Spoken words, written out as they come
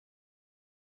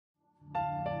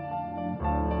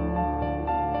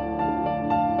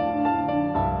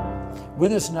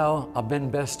With us now are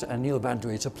Ben Best and Neal.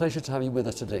 It's a pleasure to have you with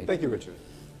us today. Thank you, Richard.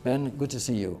 Ben, good to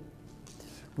see you.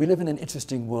 We live in an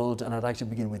interesting world, and I'd like to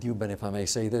begin with you, Ben, if I may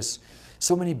say this.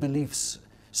 So many beliefs,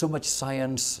 so much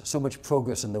science, so much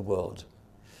progress in the world.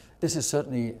 This is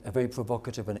certainly a very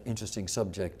provocative and interesting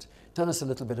subject. Tell us a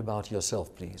little bit about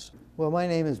yourself, please. Well, my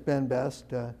name is Ben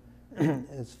Best.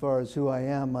 As far as who I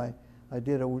am, I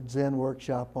did a Zen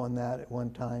workshop on that at one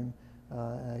time.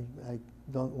 I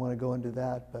don't want to go into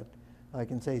that, but I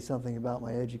can say something about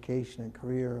my education and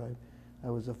career. I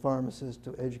was a pharmacist,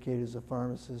 educated as a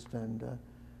pharmacist, and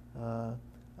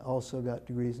also got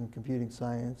degrees in computing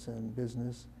science and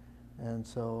business. And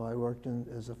so I worked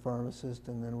as a pharmacist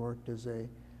and then worked as a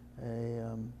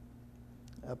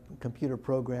computer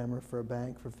programmer for a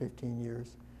bank for 15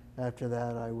 years. After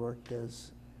that, I worked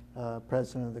as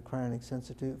president of the Cryonics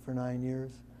Institute for 9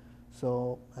 years.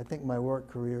 So I think my work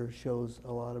career shows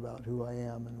a lot about who I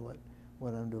am and what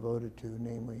I'm devoted to,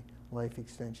 namely life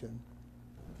extension.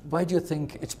 Why do you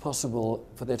think it's possible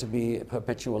for there to be a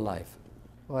perpetual life?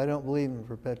 Well, I don't believe in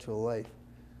perpetual life.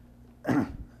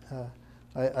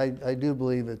 I do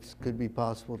believe it could be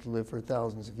possible to live for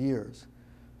thousands of years.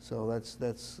 So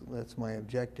that's my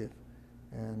objective.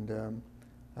 And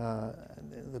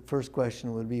the first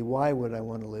question would be, why would I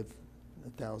want to live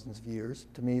thousands of years?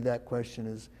 To me, that question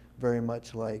is very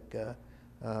much like,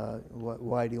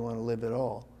 why do you want to live at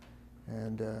all?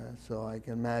 And so I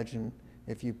can imagine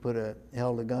if you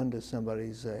held a gun to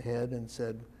somebody's head and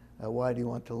said, why do you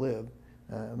want to live?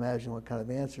 Imagine what kind of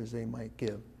answers they might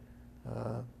give.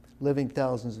 Living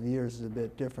thousands of years is a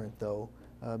bit different, though,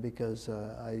 because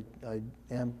I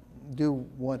do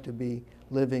want to be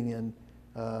living in,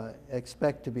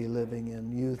 expect to be living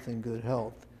in youth and good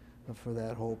health for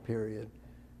that whole period.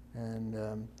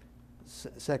 And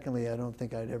secondly, I don't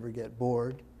think I'd ever get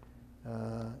bored.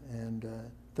 And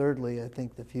thirdly, I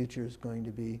think the future is going to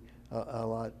be a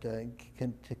lot, to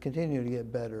continue to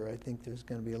get better. I think there's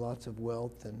going to be lots of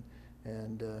wealth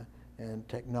and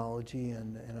technology,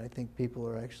 and I think people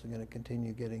are actually going to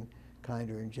continue getting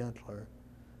kinder and gentler.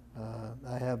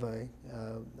 I have a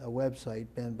website,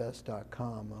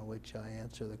 benbest.com, on which I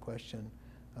answer the question,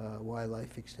 why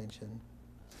life extension?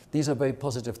 These are very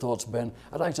positive thoughts, Ben.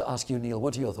 I'd like to ask you, Neal,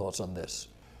 what are your thoughts on this?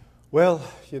 Well,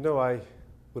 you know, I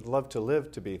would love to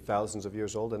live to be thousands of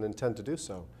years old and intend to do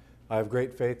so. I have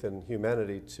great faith in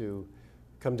humanity to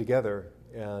come together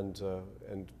and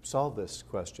solve this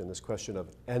question of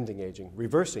ending aging,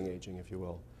 reversing aging, if you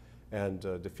will, and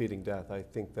defeating death. I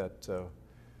think that,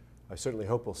 I certainly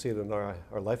hope we'll see it in our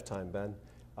lifetime, Ben.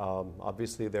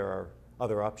 Obviously, there are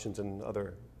other options and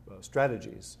other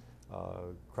strategies,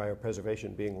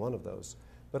 cryopreservation being one of those.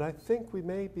 But I think we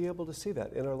may be able to see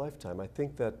that in our lifetime. I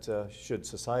think that should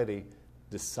society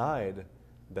decide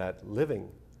that living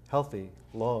healthy,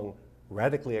 long,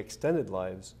 radically extended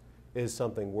lives is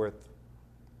something worth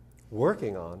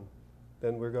working on,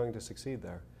 then we're going to succeed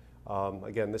there.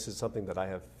 Again, this is something that I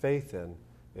have faith in.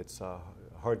 It's a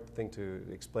hard thing to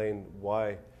explain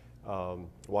why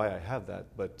I have that,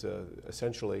 but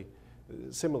essentially,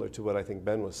 similar to what I think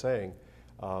Ben was saying,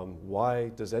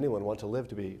 why does anyone want to live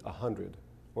to be 100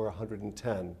 or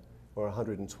 110 or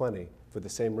 120 for the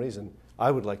same reason? I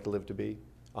would like to live to be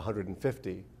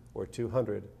 150 or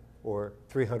 200 or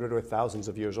 300 or thousands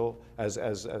of years old, as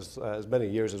many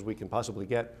years as we can possibly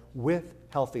get with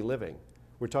healthy living.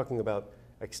 We're talking about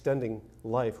extending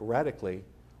life radically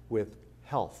with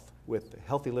health, with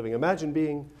healthy living. Imagine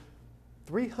being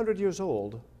 300 years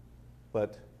old,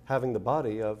 but having the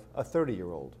body of a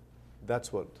 30-year-old.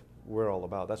 That's what we're all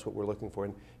about. That's what we're looking for.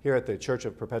 And here at the Church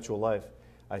of Perpetual Life,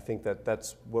 I think that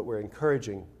that's what we're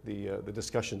encouraging the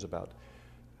discussions about.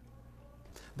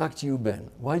 Back to you, Ben.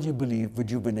 Why do you believe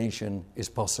rejuvenation is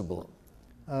possible?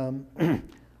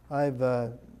 I've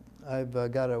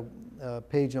got a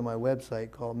page on my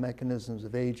website called Mechanisms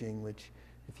of Aging, which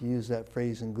if you use that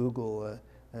phrase in Google,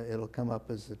 it'll come up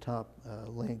as the top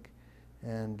link.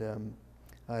 And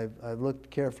I've looked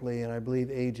carefully, and I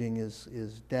believe aging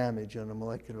is damage on a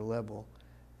molecular level,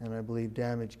 and I believe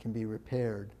damage can be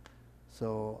repaired.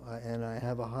 So, and I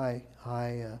have a high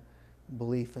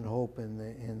belief and hope in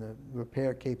the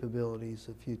repair capabilities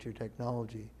of future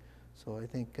technology. So I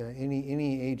think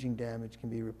any aging damage can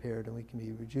be repaired and we can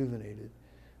be rejuvenated.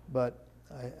 But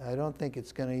I don't think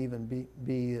it's going to even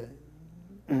be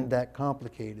that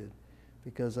complicated,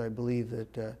 because I believe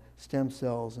that stem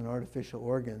cells and artificial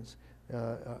organs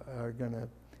are going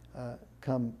to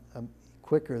come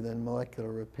quicker than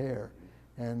molecular repair,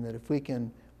 and that if we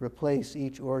can replace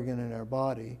each organ in our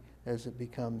body as it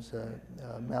becomes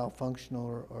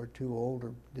malfunctional or too old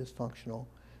or dysfunctional,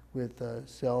 with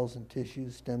cells and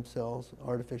tissues, stem cells,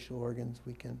 artificial organs.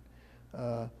 We can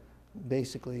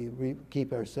basically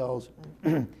keep ourselves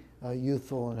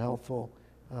youthful and healthful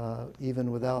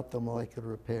even without the molecular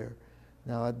repair.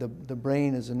 Now, the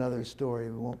brain is another story.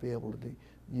 We won't be able to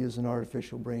use an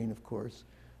artificial brain, of course,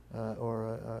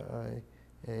 or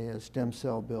a stem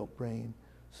cell built brain.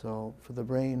 So for the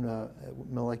brain,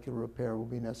 molecular repair will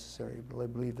be necessary, but I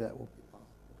believe that will be possible.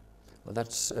 Well,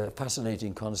 that's a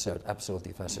fascinating concept,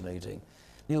 absolutely fascinating.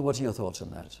 Neal, what are your thoughts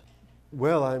on that?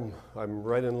 Well, I'm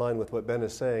right in line with what Ben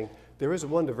is saying. There is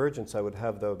one divergence I would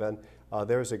have, though, Ben.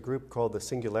 There's a group called the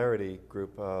Singularity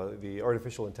Group, the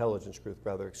Artificial Intelligence Group,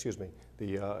 rather, excuse me.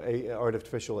 The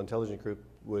Artificial Intelligence Group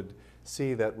would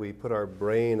see that we put our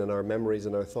brain and our memories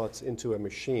and our thoughts into a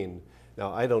machine.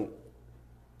 Now, I don't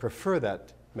prefer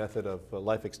that method of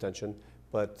life extension,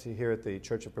 but here at the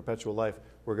Church of Perpetual Life,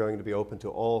 we're going to be open to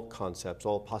all concepts,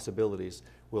 all possibilities.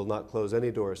 We'll not close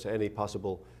any doors to any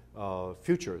possible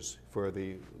futures for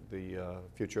the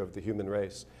future of the human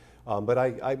race.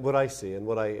 But what I see and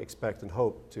what I expect and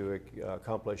hope to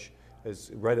accomplish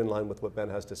is right in line with what Ben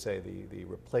has to say. The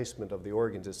replacement of the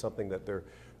organs is something that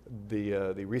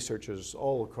the researchers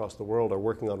all across the world are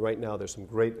working on right now. There's some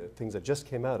great things that just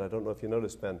came out. I don't know if you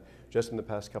noticed, Ben, just in the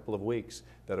past couple of weeks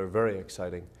that are very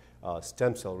exciting.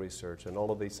 Stem cell research and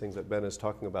all of these things that Ben is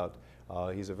talking about.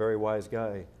 He's a very wise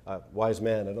guy, wise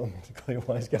man. I don't mean to call you a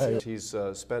wise guy. He's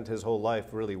spent his whole life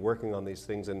really working on these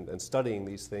things and studying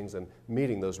these things and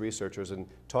meeting those researchers and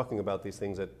talking about these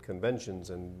things at conventions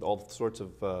and all sorts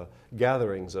of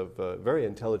gatherings of very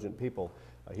intelligent people.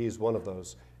 He's one of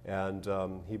those, and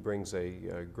he brings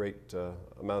a great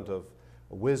amount of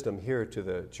wisdom here to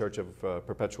the Church of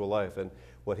Perpetual Life. And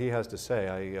what he has to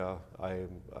say,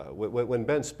 when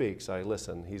Ben speaks, I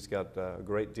listen. He's got a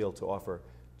great deal to offer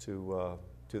to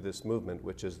this movement,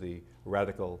 which is the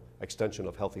radical extension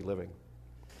of healthy living.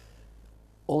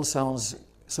 All sounds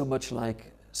so much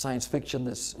like science fiction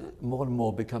that's more and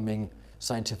more becoming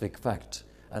scientific fact.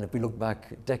 And if we look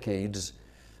back decades,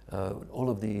 all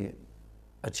of the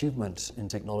achievements in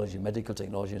technology, medical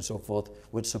technology and so forth,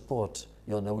 would support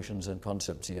your notions and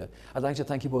concepts here. I'd like to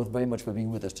thank you both very much for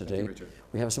being with us today. Thank you, Richard.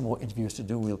 We have some more interviews to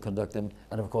do. We'll conduct them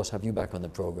and, of course, have you back on the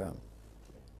program.